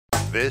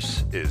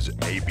This is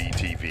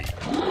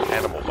ABTV,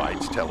 Animal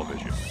Bites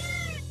Television.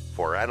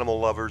 For animal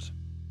lovers,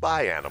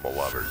 by animal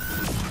lovers.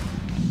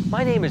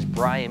 My name is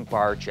Brian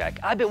Barczyk.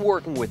 I've been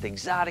working with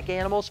exotic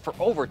animals for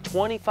over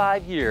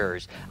 25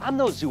 years. I'm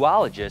no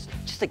zoologist,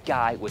 just a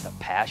guy with a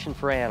passion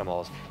for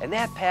animals. And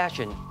that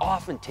passion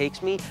often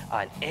takes me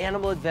on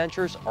animal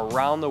adventures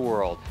around the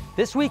world.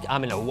 This week,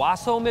 I'm in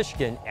Owasso,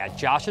 Michigan at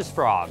Josh's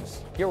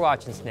Frogs. You're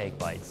watching Snake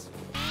Bites.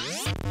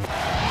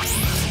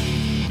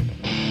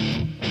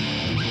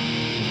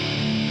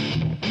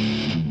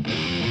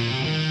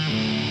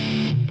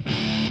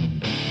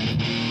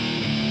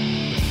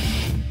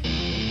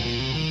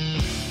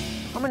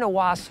 I'm in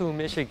Owasso,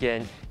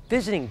 Michigan,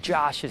 visiting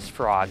Josh's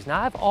Frogs.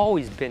 Now, I've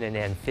always been an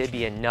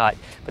amphibian nut,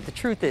 but the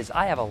truth is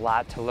I have a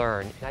lot to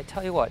learn. And I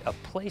tell you what, a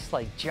place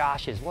like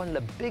Josh's, one of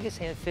the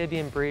biggest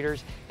amphibian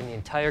breeders in the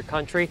entire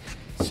country,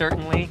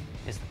 certainly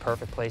is the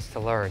perfect place to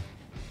learn.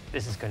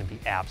 This is going to be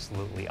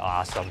absolutely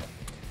awesome.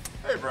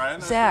 Hey, Brian.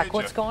 Nice Zach, to meet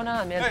what's you. going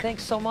on, man? Hey,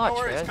 Thanks so much, no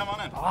worries. man. Come on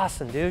in.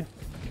 Awesome, dude.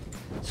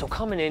 So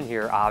coming in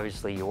here,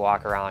 obviously, you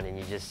walk around and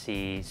you just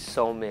see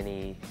so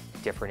many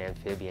different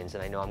amphibians,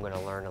 and I know I'm going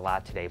to learn a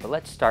lot today, but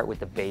let's start with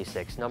the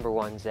basics. Number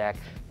one, Zach,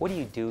 what do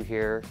you do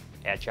here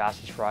at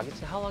Josh's Frogs,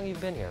 and how long have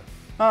you been here?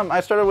 I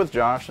started with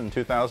Josh in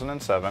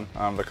 2007.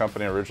 The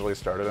company originally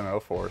started in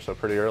 2004, so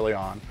pretty early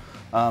on.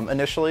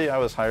 Initially, I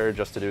was hired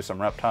just to do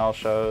some reptile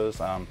shows,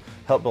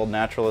 help build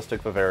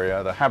naturalistic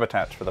vivaria, the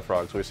habitats for the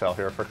frogs we sell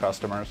here for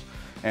customers.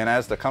 And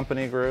as the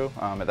company grew,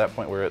 at that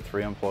point we were at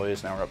 3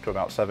 employees, now we're up to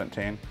about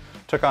 17.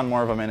 Took on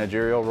more of a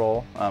managerial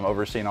role,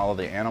 overseeing all of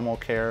the animal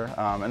care,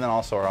 and then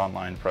also our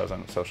online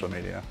presence, social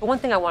media. One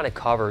thing I want to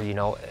cover,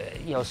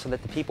 so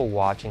that the people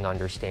watching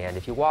understand,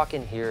 if you walk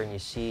in here and you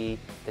see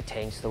the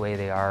tanks the way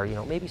they are,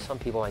 maybe some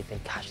people might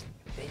think, gosh,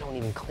 they don't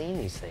even clean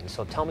these things.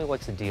 So tell me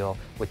what's the deal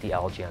with the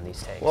algae on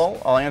these tanks?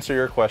 Well, I'll answer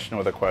your question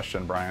with a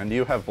question, Brian. Do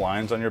you have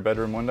blinds on your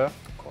bedroom window?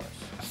 Of course.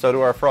 So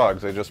do our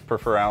frogs. They just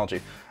prefer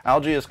algae.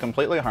 Algae is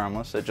completely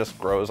harmless. It just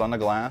grows on the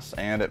glass,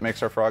 and it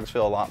makes our frogs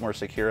feel a lot more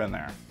secure in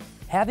there.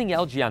 Having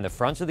algae on the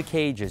fronts of the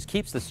cages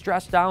keeps the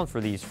stress down for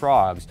these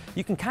frogs.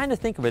 You can kind of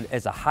think of it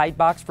as a hide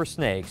box for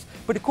snakes.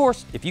 But of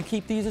course, if you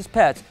keep these as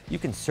pets, you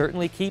can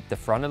certainly keep the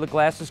front of the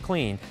glasses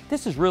clean.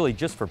 This is really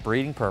just for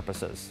breeding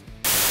purposes.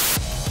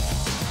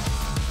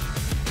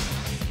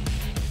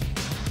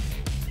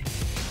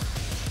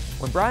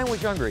 When Brian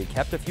was younger, he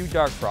kept a few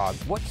dart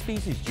frogs. What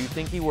species do you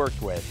think he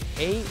worked with?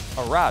 A.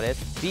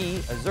 Auratus, B.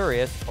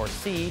 Azurius, or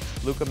C.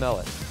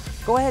 Leucomellus?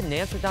 Go ahead and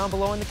answer down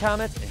below in the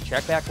comments and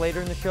check back later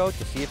in the show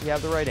to see if you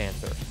have the right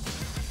answer.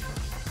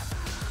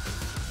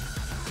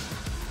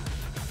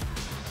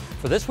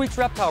 For this week's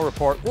Reptile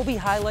Report, we'll be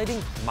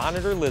highlighting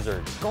monitor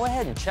lizards. Go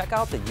ahead and check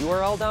out the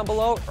URL down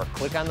below or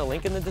click on the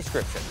link in the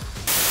description.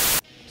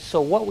 So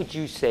what would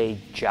you say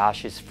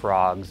Josh's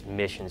Frogs'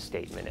 mission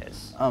statement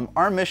is?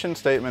 Our mission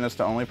statement is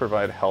to only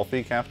provide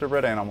healthy captive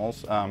bred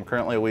animals.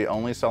 Currently we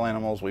only sell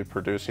animals we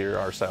produce here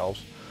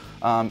ourselves.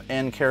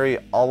 And carry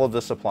all of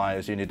the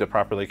supplies you need to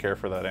properly care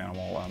for that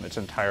animal its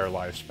entire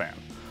lifespan.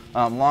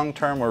 Long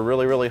term, we're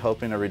really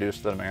hoping to reduce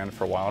the demand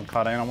for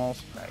wild-caught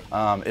animals.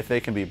 Right. If they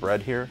can be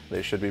bred here,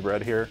 they should be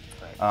bred here,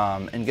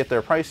 right. And get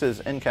their prices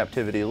in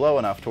captivity low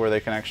enough to where they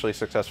can actually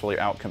successfully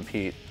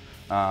outcompete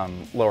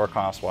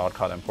lower-cost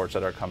wild-caught imports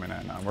that are coming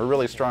in. We're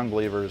really strong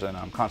believers in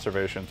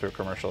conservation through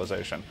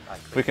commercialization.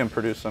 If we can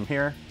produce them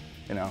here,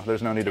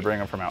 there's no need to bring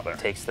them from out there.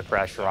 Takes the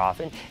pressure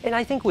off. And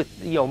I think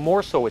with,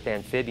 more so with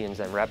amphibians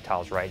than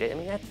reptiles, right? I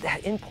mean,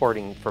 that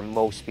importing for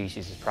most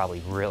species is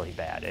probably really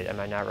bad. Am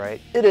I not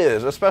right? It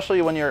is,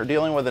 especially when you're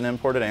dealing with an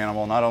imported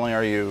animal. Not only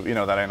are you,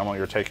 that animal,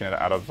 you're taking it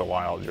out of the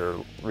wild, you're,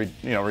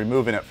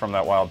 removing it from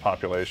that wild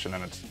population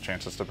and its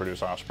chances to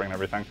produce offspring and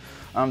everything.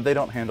 They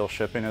don't handle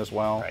shipping as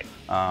well.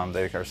 Right.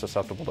 They are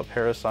susceptible to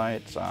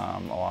parasites.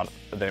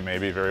 They may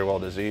be very well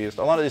diseased.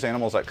 A lot of these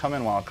animals that come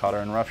in wild caught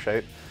are in rough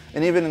shape.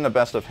 And even in the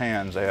best of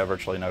hands, they have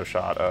virtually no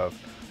shot of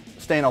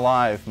staying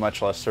alive,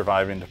 much less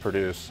surviving to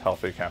produce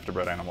healthy captive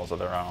bred animals of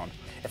their own.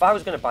 If I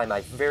was going to buy my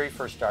very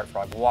first dart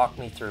frog, walk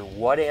me through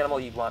what animal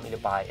you'd want me to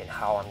buy and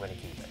how I'm going to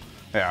keep it.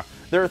 Yeah,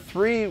 there are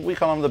 3, we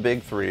call them the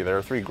big 3. There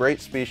are 3 great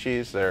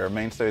species. They're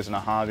mainstays in the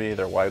hobby.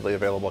 They're widely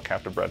available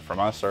captive bred from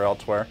us or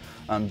elsewhere.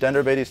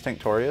 Dendrobates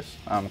tinctorius,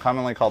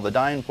 commonly called the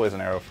dying poison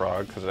arrow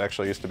frog, because it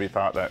actually used to be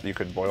thought that you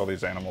could boil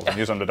these animals and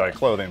use them to dye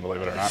clothing,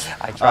 believe it or not.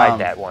 I tried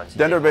that once.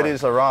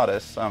 Dendrobates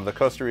auratus, the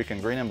Costa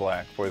Rican green and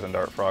black poison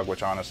dart frog,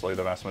 which honestly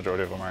the vast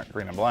majority of them aren't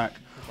green and black.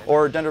 Okay.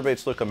 Or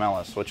Dendrobates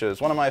leucomellus, which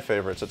is one of my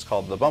favorites. It's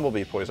called the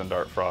bumblebee poison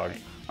dart frog.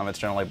 It's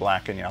generally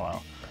black and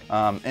yellow.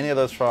 Any of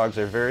those frogs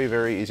are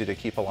very easy to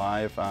keep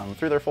alive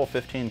through their full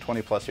 15,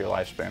 20+ year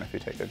lifespan if you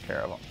take good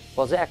care of them.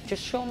 Well, Zach,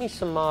 just show me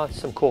some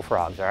cool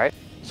frogs, all right?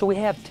 So we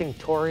have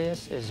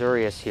Tinctorius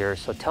azurius here,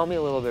 so tell me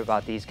a little bit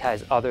about these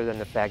guys other than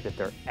the fact that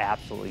they're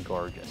absolutely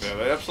gorgeous. Yeah,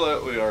 they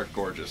absolutely are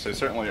gorgeous. They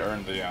certainly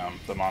earned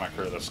the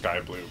moniker the sky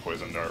blue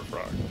poison dart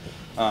frog.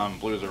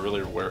 Blue is a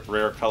really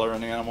rare color in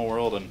the animal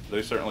world, and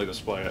they certainly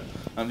display it.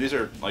 These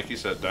are, like you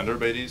said,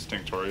 Dendrobates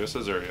tinctorius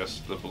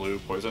azurius, the blue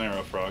poison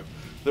arrow frog.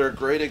 They're a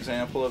great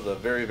example of the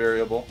very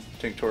variable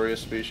Tinctorius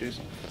species.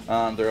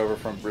 They're over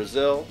from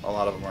Brazil. A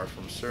lot of them are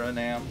from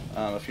Suriname,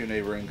 a few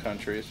neighboring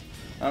countries.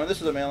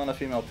 This is a male and a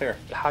female pair.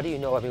 How do you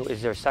know? I mean,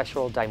 is there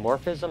sexual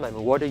dimorphism? I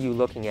mean, what are you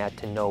looking at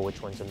to know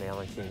which one's a male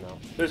and female?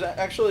 There's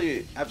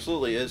actually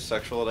absolutely is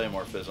sexual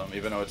dimorphism,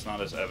 even though it's not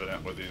as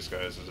evident with these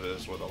guys as it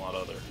is with a lot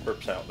of other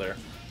herps out there.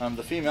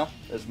 The female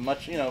is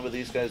much, with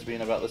these guys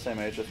being about the same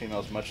age, the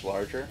female is much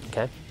larger.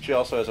 Okay. She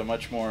also has a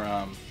much more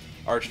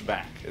arched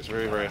back. It's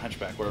very, very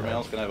hunchback, where a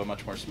male's going to have a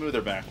much more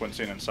smoother back when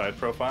seen in side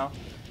profile.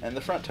 And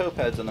the front toe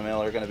pads in the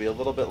male are going to be a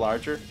little bit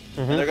larger,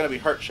 and they're going to be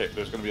heart-shaped.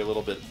 There's going to be a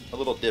little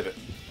divot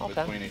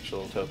between each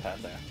little toe pad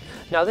there.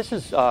 Now this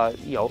is,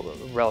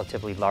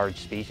 relatively large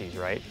species,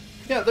 right?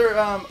 Yeah, they're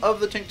of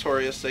the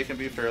Tinctorius, they can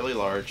be fairly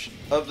large.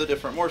 Of the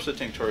different morphs of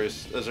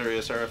Tinctorius,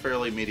 Azurius are a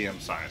fairly medium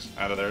size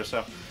out of there.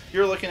 So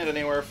you're looking at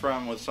anywhere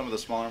from, with some of the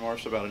smaller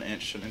morphs, about an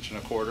inch and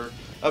a quarter,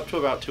 up to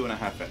about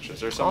 2.5 inches.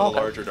 They're some of the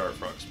larger dart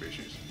frog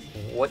species.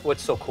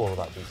 What's so cool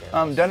about these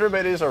animals?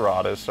 Dendrobates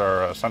auratus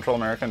are a Central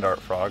American dart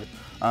frog.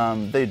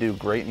 They do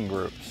great in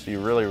groups. You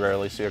really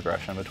rarely see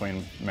aggression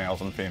between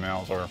males and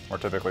females, or more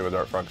typically with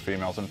dart frogs,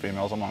 females and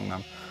females among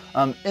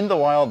them. In the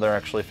wild, they're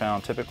actually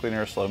found typically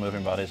near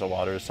slow-moving bodies of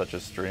waters, such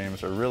as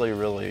streams, or really,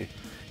 really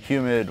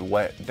humid,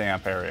 wet,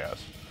 damp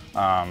areas.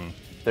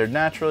 They're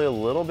naturally a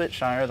little bit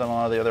shyer than a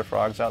lot of the other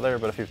frogs out there,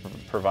 but if you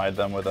provide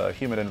them with a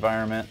humid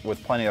environment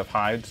with plenty of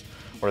hides,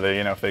 where they,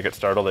 if they get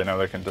startled, they know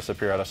they can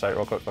disappear out of sight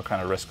real quick, they'll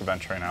kind of risk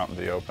venturing out in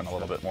the open a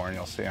little bit more, and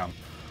you'll see them.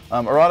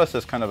 Auratus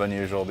is kind of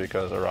unusual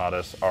because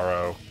Auratus,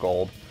 RO,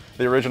 gold.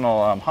 The original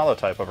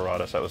holotype of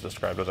Auratus that was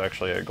described was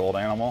actually a gold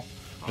animal,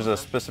 which is a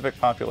specific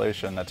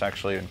population that's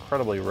actually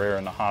incredibly rare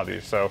in the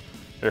hobby. So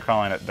you're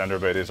calling it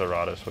Dendrobates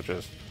auratus, which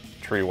is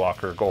tree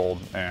walker gold,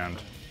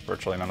 and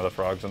virtually none of the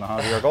frogs in the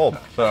hobby are gold.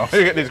 So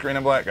you get these green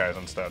and black guys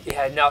instead.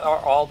 Yeah, now are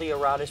all the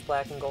auratus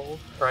black and gold?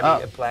 Or I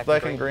mean,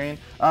 black and green?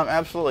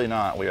 Absolutely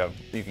not.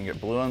 You can get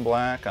blue and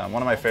black.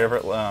 One of my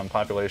favorite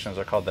populations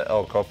are called the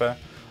El Cope,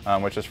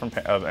 which is from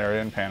an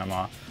area in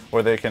Panama,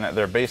 where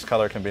their base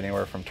color can be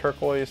anywhere from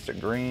turquoise to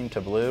green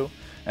to blue.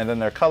 And then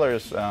their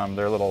colors, they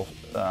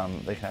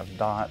can have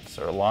dots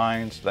or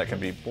lines that can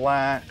be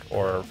black,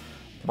 or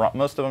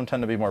most of them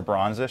tend to be more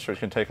bronzish, which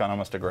can take on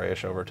almost a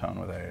grayish overtone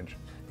with age.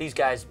 These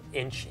guys,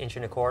 inch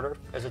and a quarter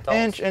as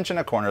adults? Inch and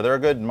a quarter. They're a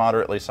good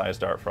moderately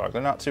sized dart frog.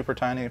 They're not super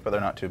tiny, but they're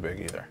not too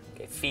big either.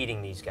 Okay,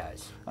 feeding these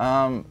guys?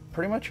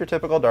 Pretty much your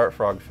typical dart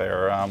frog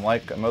fare.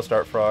 Like most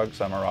dart frogs,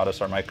 auratus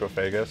are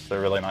microphagous.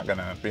 They're really not going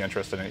to be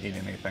interested in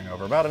eating anything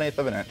over about 1/8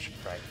 of an inch.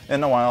 Right.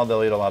 In the wild,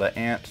 they'll eat a lot of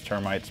ants,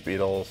 termites,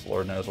 beetles,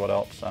 Lord knows what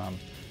else.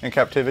 In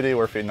captivity,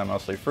 we're feeding them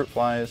mostly fruit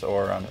flies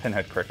or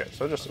pinhead crickets.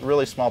 So just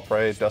really small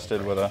prey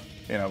dusted with a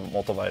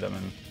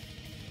multivitamin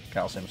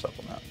calcium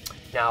supplement.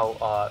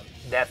 Now,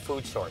 that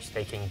food source,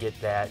 they can get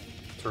that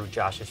through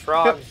Josh's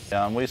Frogs?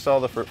 Yep. We sell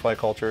the fruit fly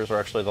cultures. We're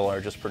actually the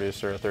largest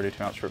producer of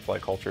 32-ounce fruit fly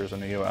cultures in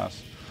the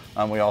U.S.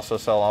 We also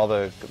sell all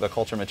the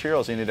culture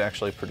materials you need to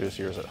actually produce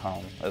yours at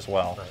home as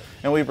well. Right.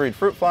 And we breed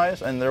fruit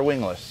flies, and they're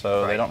wingless,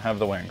 so they don't have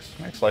the wings.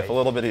 Makes life a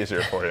little bit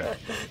easier for you.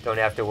 Don't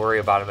have to worry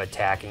about them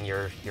attacking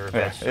your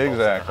vegetables. Exactly. In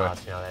the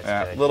house.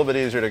 That's good. A little bit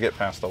easier to get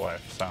past the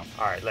wife. So.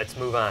 All right, let's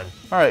move on.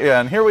 All right,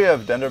 and here we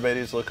have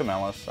Dendrobates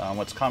leucomelas,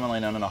 what's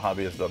commonly known in the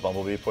hobby as the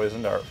bumblebee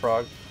poison dart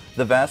frog.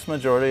 The vast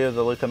majority of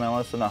the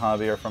leucomelas in the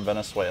hobby are from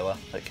Venezuela.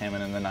 That came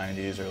in the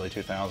 90s, early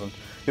 2000s.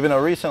 Even though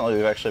recently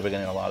we've actually been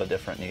getting a lot of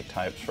different neat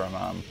types from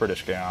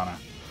British Guiana.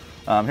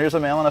 Here's a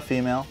male and a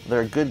female.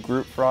 They're a good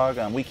group frog.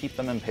 We keep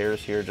them in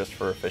pairs here just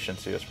for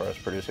efficiency as far as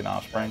producing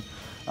offspring.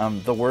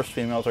 The worst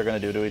females are going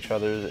to do to each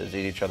other is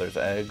eat each other's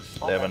eggs.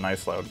 They have a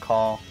nice loud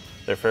call.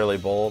 They're fairly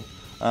bold.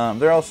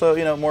 They're also,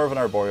 more of an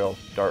arboreal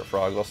dart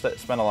frog. They'll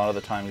spend a lot of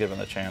the time given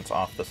the chance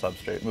off the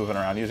substrate, moving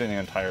around, using the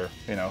entire,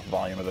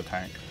 volume of the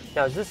tank.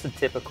 Now, is this a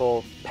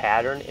typical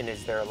pattern, and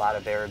is there a lot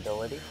of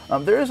variability?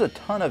 There is a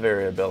ton of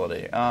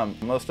variability.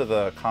 Most of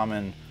the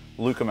common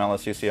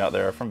leucomelas you see out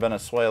there are from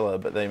Venezuela,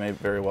 but they may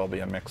very well be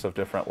a mix of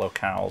different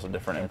locales and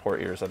different import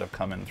years that have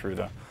come in through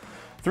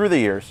the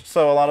years.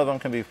 So a lot of them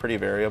can be pretty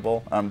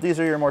variable. These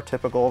are your more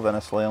typical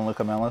Venezuelan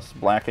leucomelas,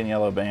 black and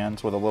yellow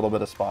bands with a little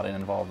bit of spotting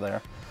involved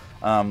there.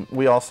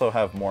 We also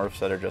have morphs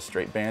that are just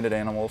straight banded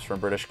animals from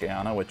British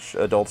Guiana, which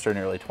adults are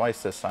nearly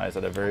twice this size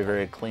that have very,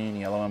 very clean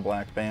yellow and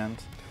black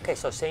bands. Okay,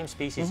 so same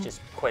species,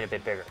 just quite a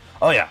bit bigger.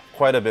 Oh yeah,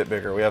 quite a bit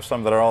bigger. We have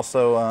some that are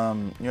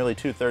also nearly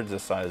 2/3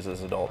 this size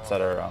as adults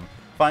that are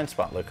fine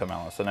spot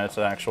leucomelas, and it's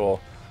an actual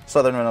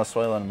southern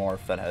Venezuelan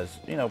morph that has,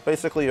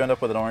 basically you end up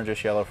with an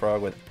orangish yellow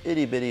frog with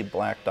itty bitty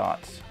black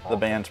dots. The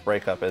bands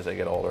break up as they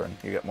get older and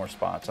you get more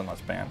spots and less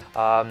band.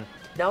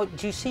 Now,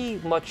 do you see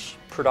much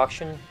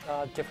production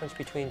difference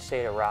between,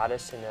 say, a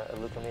auratus and a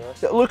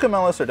leucomelas? Yeah,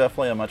 leucomelas are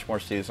definitely a much more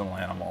seasonal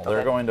animal.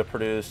 They're going to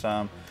produce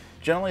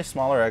generally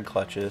smaller egg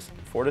clutches.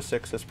 4 to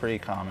 6 is pretty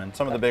common.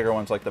 Some of the bigger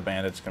ones, like the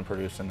bandits, can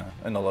produce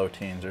in the low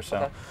teens or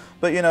so.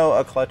 But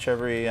a clutch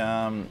every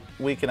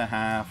week and a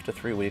half to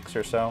 3 weeks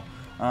or so.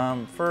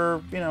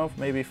 for, you know,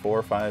 maybe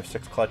 4, 5,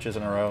 6 clutches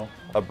in a row,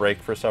 a break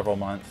for several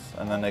months,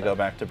 and then they go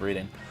back to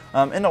breeding.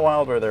 In the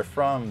wild where they're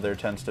from, there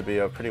tends to be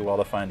a pretty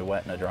well-defined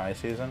wet and a dry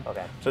season.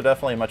 Okay. So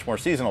definitely a much more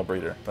seasonal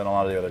breeder than a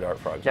lot of the other dart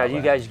frogs. Now, do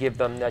you guys give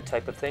them that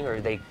type of thing, or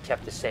are they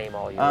kept the same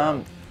all year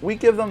round? We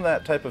give them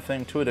that type of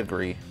thing to a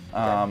degree.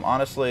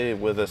 Honestly,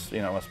 with this,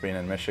 you know, us being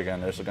in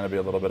Michigan, there's going to be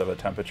a little bit of a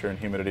temperature and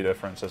humidity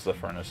difference as the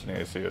furnace and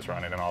AC is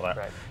running and all that.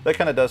 Right. That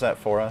kind of does that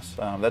for us.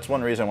 That's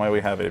one reason why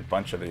we have a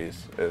bunch of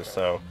these, is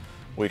so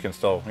we can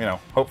still, you know,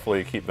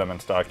 hopefully keep them in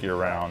stock year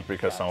round,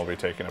 because some will be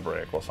taking a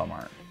break while some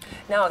aren't.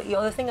 Now, you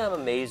know, the thing I'm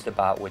amazed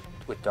about with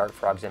dart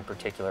frogs in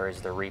particular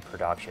is their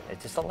reproduction.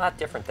 It's just a lot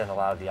different than a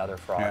lot of the other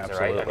frogs, Yeah,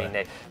 right? I mean,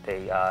 they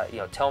you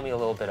know, tell me a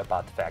little bit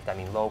about the fact. I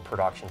mean, low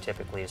production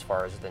typically as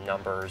far as the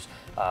numbers.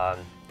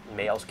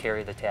 Males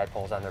carry the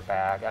tadpoles on their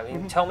back. I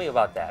mean, tell me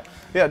about that.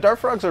 Yeah, dart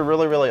frogs are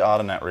really, really odd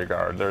in that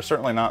regard. They're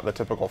certainly not the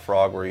typical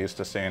frog we're used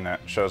to seeing that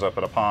shows up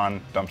at a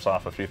pond, dumps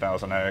off a few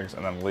thousand eggs,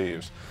 and then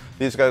leaves.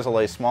 These guys will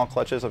lay small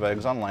clutches of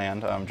eggs on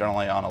land,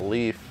 generally on a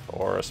leaf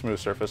or a smooth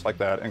surface like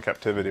that. In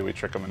captivity, we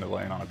trick them into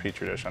laying on a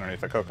petri dish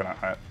underneath a coconut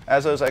hut.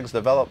 As those eggs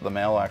develop, the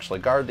male will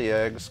actually guard the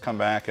eggs, come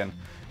back, and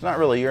he's not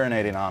really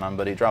urinating on them,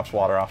 but he drops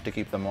water off to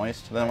keep them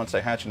moist. Then once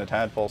they hatch into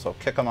tadpoles, he'll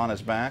kick them on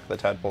his back, the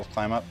tadpoles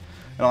climb up,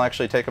 and he'll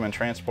actually take them and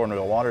transport them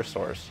to a water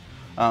source.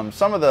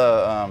 Some of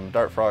the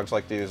dart frogs,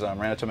 like these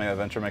Ranitomea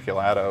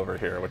ventrimaculata over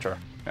here, which are,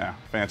 yeah,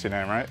 fancy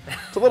name, right?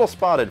 It's a little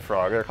spotted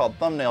frog. They're called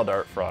thumbnail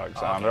dart frogs.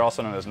 They're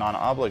also known as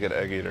non-obligate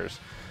egg eaters.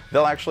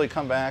 They'll actually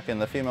come back,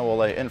 and the female will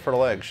lay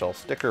infertile eggs. She'll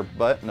stick her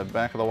butt in the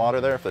back of the water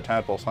there. If the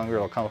tadpole's hungry,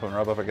 it'll come up and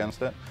rub up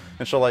against it.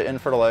 And she'll lay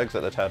infertile eggs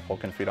that the tadpole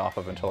can feed off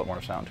of until it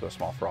morphs out into a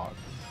small frog.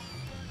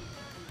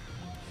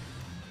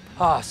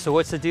 So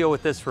what's the deal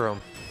with this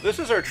room? This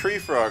is our tree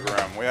frog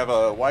room. We have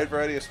a wide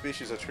variety of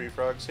species of tree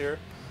frogs here,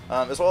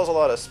 as well as a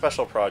lot of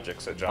special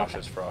projects at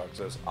Josh's Frogs.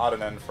 There's odd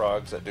and end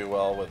frogs that do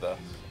well with a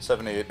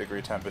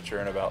 78-degree temperature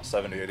and about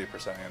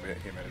 70–80%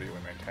 ambient humidity we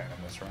maintain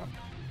in this room.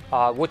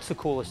 What's the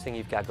coolest thing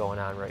you've got going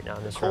on right now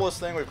in this room? The coolest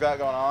thing we've got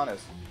going on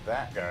is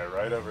that guy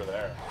right over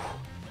there.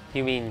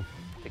 You mean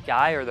the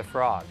guy or the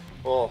frog?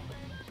 Well,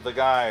 the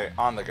guy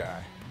on the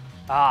guy.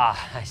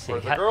 Ah, I see. Or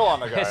the girl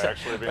on the guy,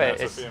 actually, being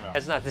that's a female.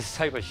 It's not this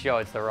type of show,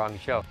 it's the wrong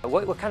show.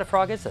 What kind of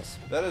frog is this?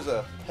 That is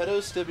a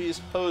Pedostibes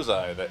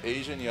hosei, the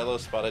Asian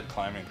yellow-spotted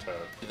climbing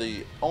toad.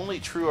 The only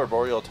true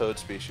arboreal toad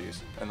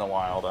species in the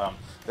wild.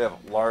 They have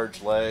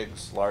large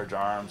legs, large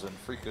arms, and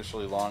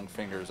freakishly long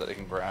fingers that they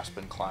can grasp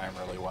and climb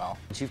really well.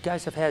 You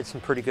guys have had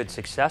some pretty good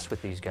success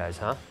with these guys,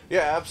 huh?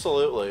 Yeah,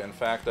 absolutely. In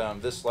fact,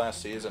 this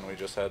last season we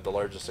just had the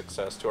largest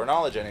success, to our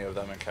knowledge, any of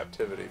them in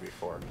captivity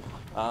before.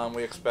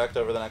 We expect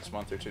over the next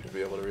month or two to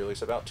be able to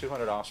release about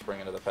 200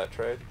 offspring into the pet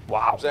trade.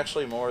 Wow. It's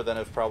actually more than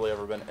have probably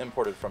ever been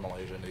imported from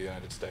Malaysia into the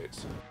United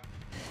States.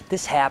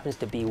 This happens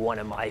to be one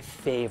of my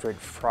favorite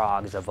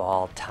frogs of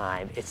all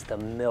time. It's the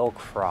milk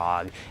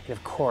frog. And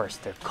of course,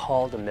 they're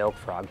called a milk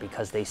frog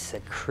because they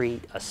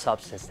secrete a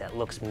substance that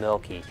looks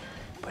milky,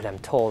 but I'm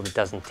told it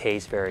doesn't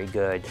taste very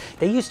good.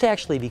 They used to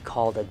actually be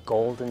called a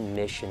golden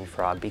mission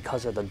frog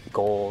because of the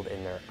gold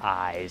in their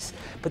eyes.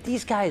 But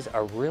these guys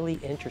are really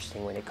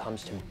interesting when it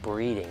comes to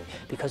breeding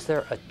because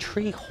they're a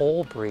tree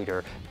hole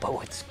breeder. But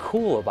what's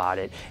cool about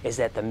it is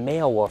that the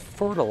male will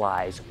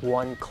fertilize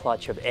one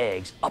clutch of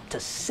eggs, up to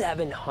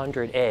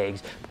 700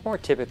 eggs, but more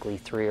typically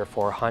 300 or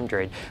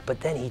 400.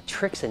 But then he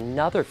tricks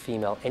another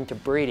female into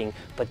breeding,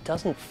 but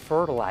doesn't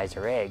fertilize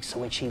her eggs. So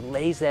when she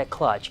lays that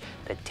clutch,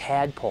 the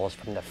tadpoles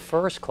from the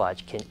first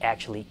clutch can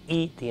actually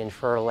eat the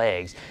infertile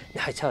eggs.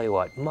 Now I tell you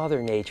what,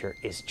 Mother Nature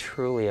is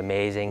truly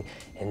amazing,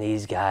 and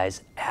these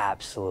guys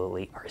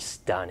absolutely are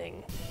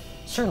stunning.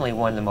 Certainly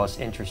one of the most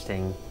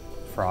interesting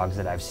frogs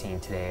that I've seen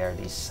today are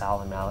these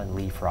Solomelon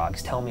leaf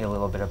frogs. Tell me a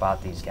little bit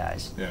about these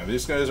guys. Yeah,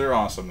 these guys are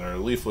awesome. They're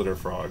leaf litter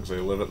frogs. They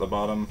live at the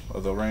bottom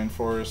of the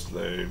rainforest.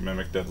 They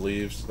mimic dead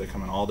leaves. They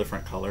come in all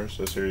different colors.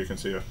 As here you can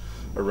see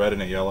a red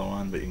and a yellow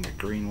one, but you can get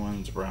green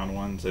ones, brown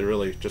ones. They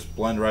really just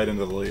blend right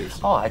into the leaves.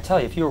 Oh, I tell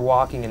you, if you were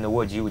walking in the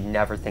woods, you would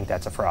never think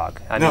that's a frog.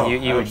 I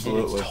mean,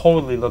 absolutely. It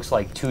totally looks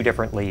like two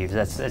different leaves.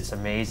 It's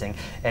amazing.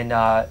 And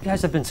you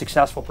guys have been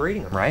successful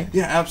breeding them, right?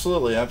 Yeah,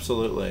 absolutely,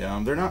 absolutely.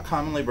 They're not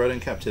commonly bred in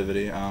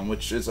captivity,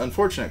 which is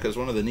unfortunate because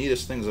one of the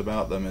neatest things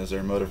about them is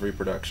their mode of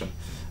reproduction.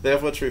 They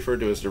have what's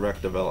referred to as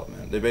direct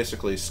development. They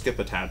basically skip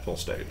a tadpole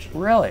stage.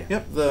 Really?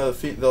 Yep,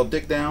 they'll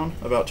dig down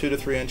about 2 to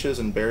 3 inches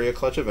and bury a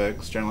clutch of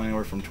eggs, generally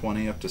anywhere from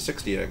 20 up to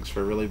 60 eggs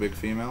for a really big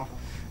female.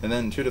 And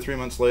then 2 to 3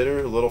 months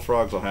later, little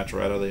frogs will hatch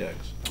right out of the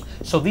eggs.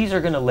 So these are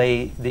going to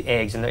lay the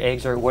eggs, and the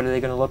eggs are, what are they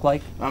going to look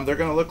like? They're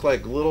going to look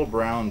like little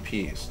brown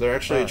peas. They're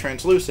actually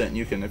translucent, and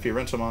you can, if you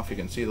rinse them off, you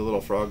can see the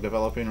little frog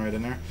developing right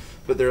in there.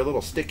 But they're a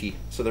little sticky,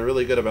 so they're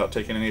really good about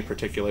taking any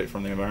particulate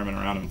from the environment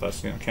around them,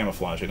 thus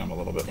camouflaging them a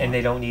little bit more. And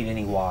they don't need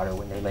any water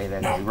when they lay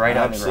that egg, right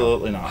on the ground.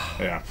 Absolutely not.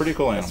 Yeah, pretty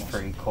cool animals. That's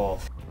pretty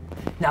cool.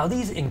 Now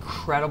these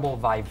incredible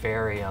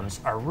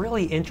vivariums are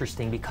really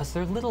interesting because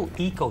they're little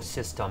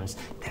ecosystems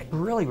that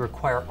really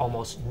require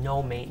almost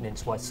no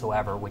maintenance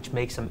whatsoever, which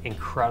makes them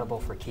incredible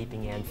for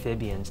keeping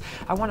amphibians.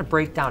 I want to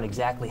break down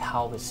exactly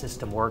how the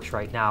system works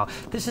right now.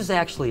 This is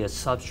actually a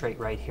substrate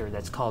right here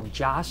that's called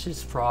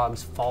Josh's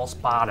Frog's False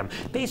Bottom.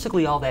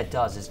 Basically all that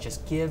does is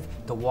just give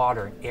the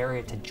water an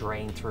area to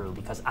drain through,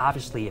 because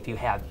obviously if you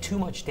have too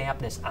much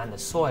dampness on the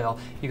soil,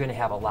 you're going to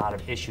have a lot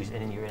of issues and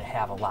then you're going to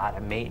have a lot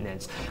of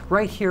maintenance.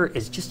 Right here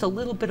is just a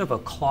little bit of a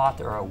cloth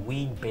or a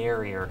weed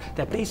barrier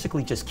that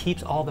basically just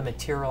keeps all the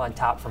material on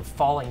top from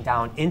falling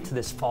down into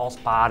this false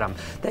bottom.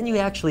 Then you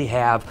actually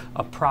have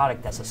a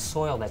product that's a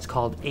soil that's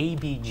called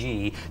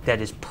ABG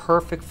that is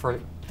perfect for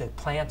the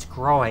plants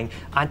growing.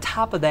 On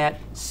top of that,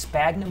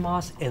 sphagnum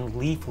moss and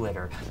leaf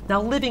litter.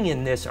 Now living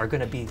in this are going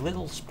to be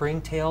little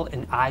springtail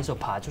and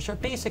isopods, which are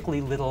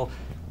basically little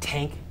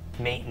tank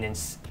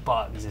maintenance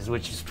bugs,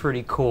 which is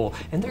pretty cool.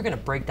 And they're going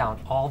to break down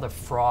all the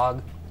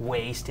frog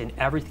waste and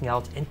everything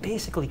else and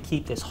basically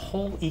keep this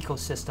whole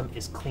ecosystem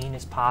as clean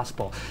as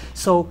possible.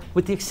 So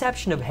with the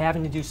exception of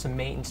having to do some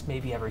maintenance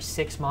maybe every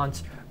 6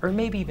 months or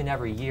maybe even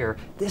every year,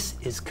 this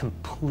is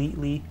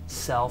completely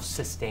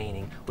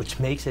self-sustaining, which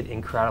makes it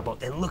incredible.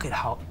 And look at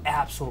how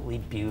absolutely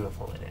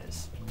beautiful it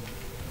is.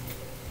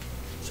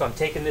 So I'm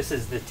taking this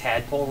as the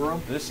tadpole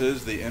room? This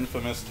is the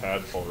infamous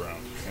tadpole room.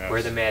 Yes.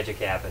 Where the magic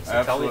happens. So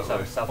Absolutely. tell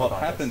me some stuff well,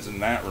 about it happens this. in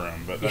that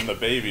room, but then the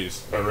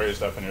babies are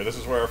raised up in here. This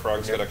is where our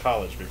frogs go to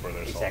college before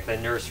they're sold. Exactly,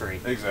 the nursery.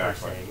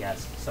 Exactly. Per se,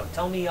 yes. So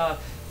tell me, I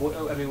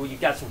mean, well,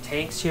 you've got some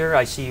tanks here.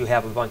 I see you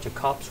have a bunch of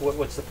cups.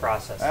 What's the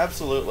process?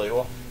 Absolutely.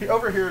 Well,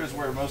 over here is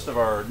where most of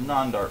our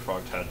non-dart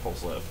frog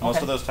tadpoles live.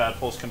 Most of those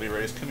tadpoles can be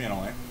raised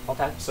communally.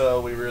 Okay.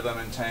 So we rear them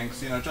in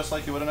tanks, you know, just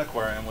like you would an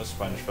aquarium with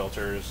sponge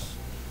filters,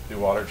 do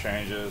water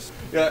changes.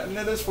 Yeah, and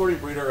this 40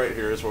 breeder right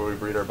here is where we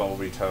breed our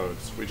bumblebee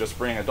toads. We just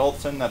bring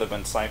adults in that have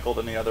been cycled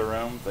in the other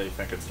room. They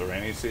think it's the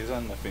rainy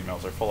season. The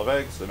females are full of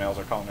eggs. The males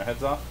are calling their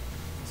heads off.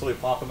 So we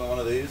plop them in one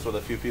of these with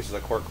a few pieces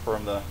of cork for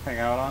them to hang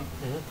out on.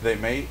 They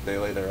mate, they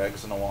lay their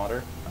eggs in the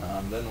water.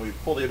 Then we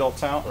pull the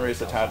adults out and raise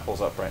the tadpoles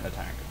up right in the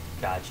tank.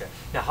 Gotcha.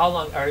 Now how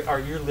long,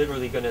 are you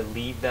literally going to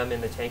leave them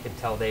in the tank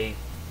until they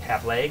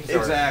have legs? Or?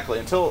 Exactly.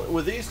 Until,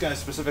 with these guys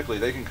specifically,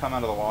 they can come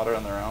out of the water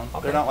on their own.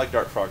 Okay. They're not like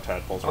dart frog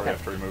tadpoles where we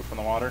have to remove from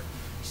the water.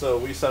 So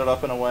we set it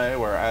up in a way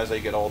where as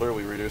they get older,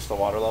 we reduce the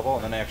water level,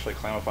 and then they actually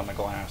climb up on the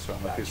glass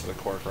around the piece of the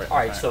cork right in the All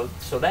right, tank.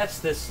 so that's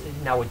this.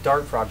 Now with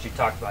dart frogs you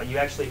talked about, you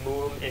actually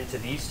move them into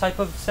these type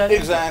of settings?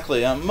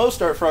 Exactly. Most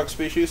dart frog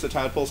species, the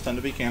tadpoles tend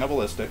to be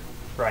cannibalistic.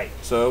 Right.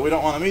 So we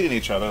don't want them eating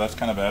each other. That's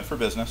kind of bad for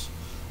business.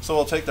 So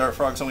we'll take dart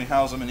frogs and we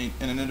house them in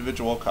an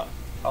individual cup.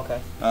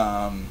 Okay.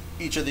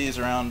 Each of these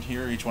around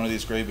here, each one of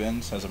these gray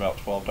bins has about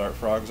 12 dart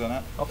frogs in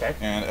it. Okay.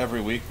 And every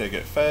week they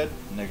get fed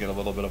and they get a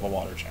little bit of a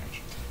water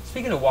change.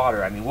 Speaking of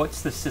water, I mean,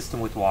 what's the system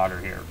with water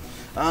here?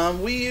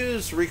 We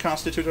use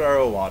reconstituted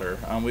RO water.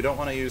 We don't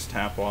want to use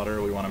tap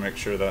water. We want to make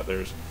sure that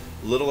there's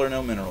little or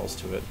no minerals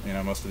to it. You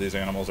know, most of these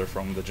animals are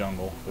from the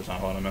jungle. There's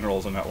not a lot of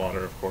minerals in that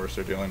water, of course.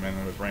 They're dealing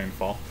mainly with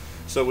rainfall.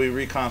 So we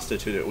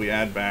reconstitute it. We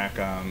add back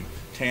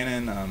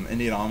tannin,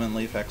 Indian almond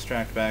leaf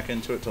extract back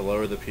into it to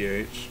lower the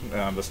pH,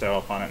 bestow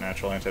upon it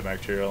natural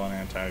antibacterial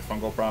and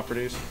antifungal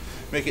properties.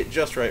 Make it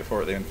just right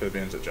for the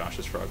amphibians that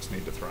Josh's frogs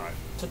need to thrive.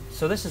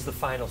 So this is the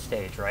final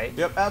stage, right?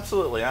 Yep,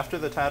 absolutely. After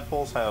the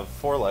tadpoles have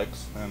 4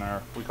 legs, and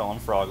we call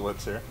them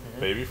froglets here,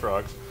 baby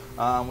frogs,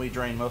 we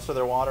drain most of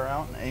their water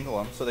out and angle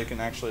them so they can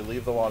actually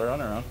leave the water on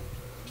their own.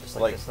 Just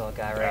like this little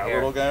guy right that here.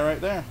 little guy right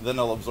there. Then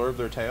they'll absorb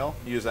their tail,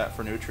 use that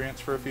for nutrients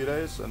for a few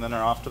days, and then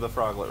they're off to the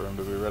froglet room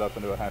to be rid up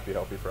into a happy,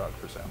 healthy frog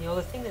for sale. You know,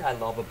 the thing that I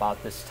love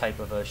about this type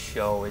of a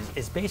show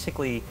is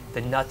basically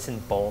the nuts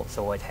and bolts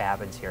of what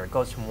happens here. It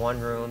goes from one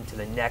room to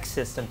the next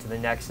system to the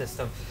next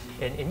system,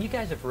 and you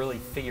guys have really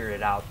figured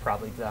it out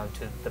probably down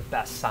to the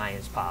best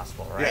science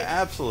possible, right? Yeah,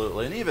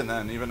 absolutely. And even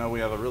then, even though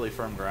we have a really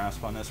firm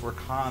grasp on this, we're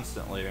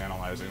constantly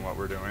analyzing what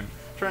we're doing,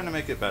 trying to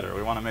make it better.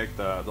 We want to make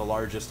the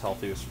largest,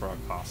 healthiest frog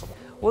possible.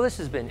 Well, this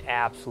has been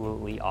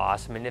absolutely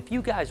awesome, and if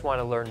you guys want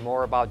to learn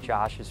more about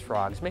Josh's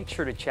Frogs, make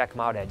sure to check them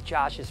out at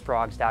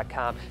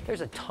joshsfrogs.com. There's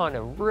a ton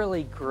of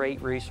really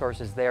great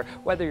resources there,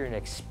 whether you're an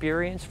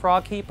experienced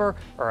frog keeper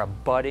or a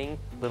budding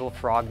little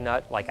frog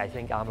nut like I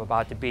think I'm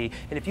about to be.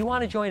 And if you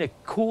want to join a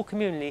cool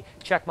community,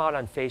 check them out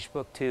on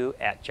Facebook too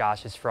at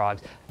Josh's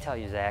Frogs. I tell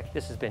you, Zach,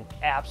 this has been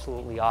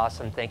absolutely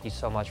awesome. Thank you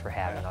so much for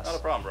having us. Not a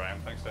problem,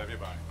 Brian. Thanks to have you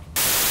by.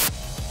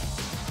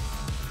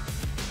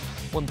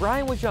 When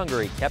Brian was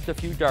younger, he kept a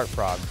few dart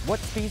frogs. What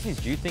species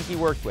do you think he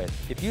worked with?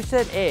 If you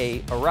said A,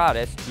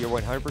 Aratus, you're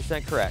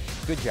 100% correct.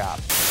 Good job.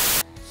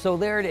 So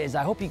there it is.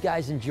 I hope you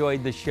guys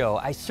enjoyed the show.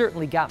 I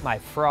certainly got my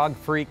frog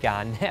freak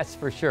on, that's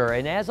for sure.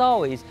 And as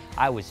always,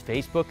 I was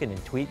Facebooking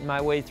and tweeting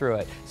my way through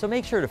it. So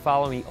make sure to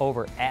follow me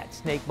over at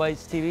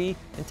SnakeBytesTV.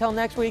 Until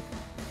next week,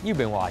 you've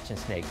been watching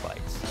Snake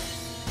Bites.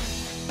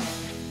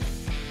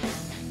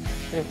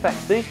 And in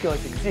fact, these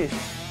guys exist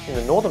in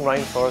the northern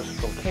rainforest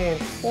from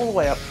Cairns all the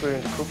way up through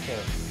into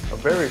Cooktown. A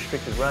very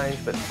restricted range,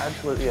 but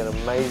absolutely an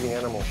amazing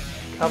animal,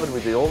 covered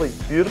with all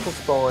these beautiful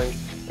spines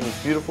in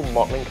his beautiful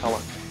mottling colour.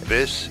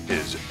 This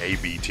is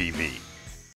ABTV,